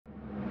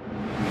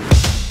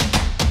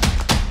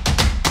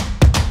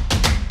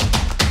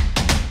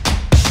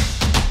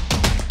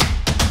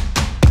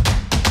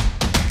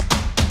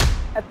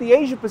the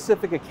Asia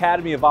Pacific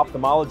Academy of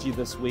Ophthalmology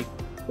this week,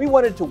 we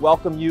wanted to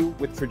welcome you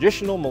with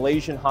traditional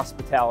Malaysian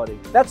hospitality.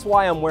 That's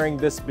why I'm wearing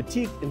this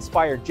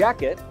batik-inspired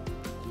jacket,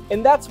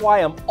 and that's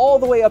why I'm all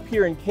the way up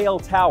here in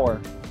KL Tower,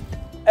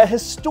 a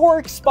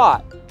historic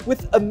spot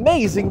with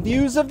amazing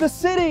views of the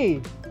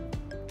city.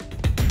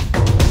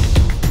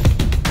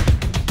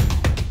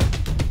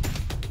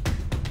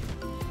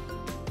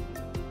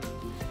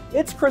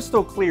 It's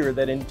crystal clear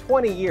that in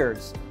 20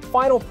 years,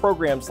 final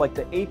programs like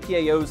the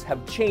APAOs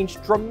have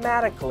changed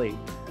dramatically.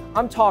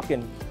 I'm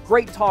talking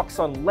great talks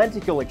on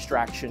lenticle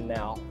extraction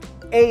now,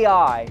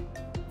 AI,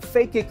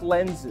 phakic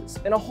lenses,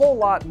 and a whole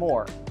lot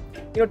more.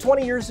 You know,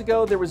 20 years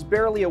ago, there was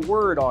barely a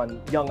word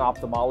on young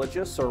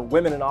ophthalmologists or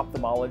women in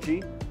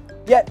ophthalmology,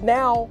 yet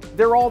now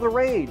they're all the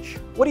rage.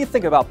 What do you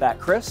think about that,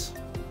 Chris?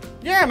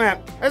 Yeah,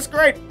 man, that's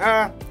great.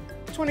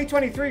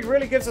 2023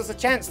 really gives us a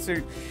chance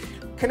to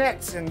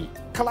connect and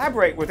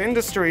collaborate with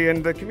industry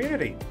and the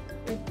community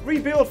and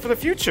rebuild for the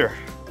future.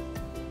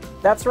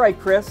 That's right,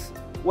 Chris.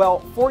 Well,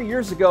 4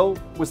 years ago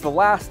was the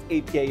last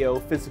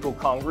APAO Physical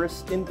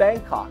Congress in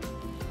Bangkok.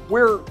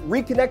 We're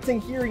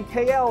reconnecting here in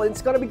KL, and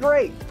it's going to be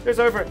great. There's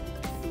over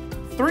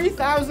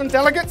 3,000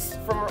 delegates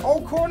from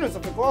all corners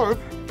of the globe.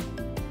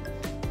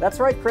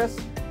 That's right, Chris.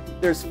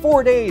 There's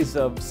 4 days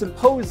of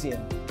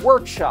symposium,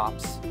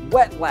 workshops,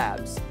 wet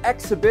labs,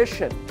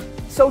 exhibition,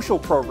 social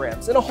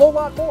programs, and a whole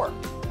lot more.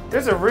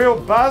 There's a real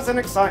buzz and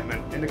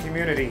excitement in the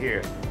community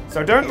here.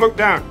 So don't look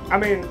down. I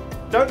mean,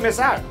 don't miss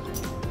out.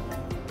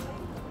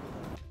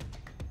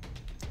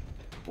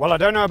 Well, I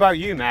don't know about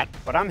you, Matt,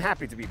 but I'm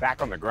happy to be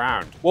back on the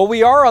ground. Well,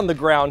 we are on the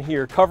ground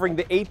here covering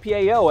the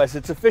APAO as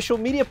its official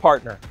media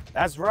partner.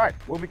 That's right.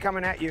 We'll be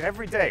coming at you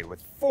every day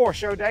with 4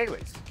 show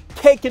dailies.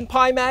 Cake and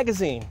Pie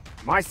magazine.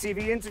 Mice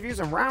TV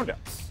interviews and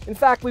roundups. In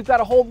fact, we've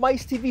got a whole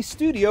Mice TV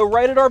studio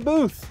right at our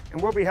booth.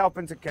 And we'll be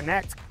helping to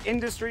connect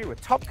industry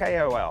with top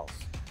KOLs.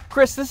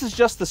 Chris, this is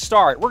just the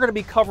start. We're going to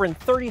be covering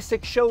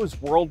 36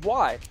 shows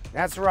worldwide.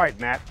 That's right,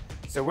 Matt.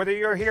 So whether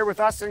you're here with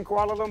us in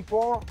Kuala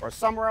Lumpur or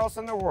somewhere else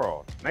in the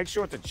world, make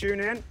sure to tune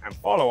in and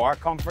follow our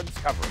conference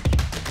coverage.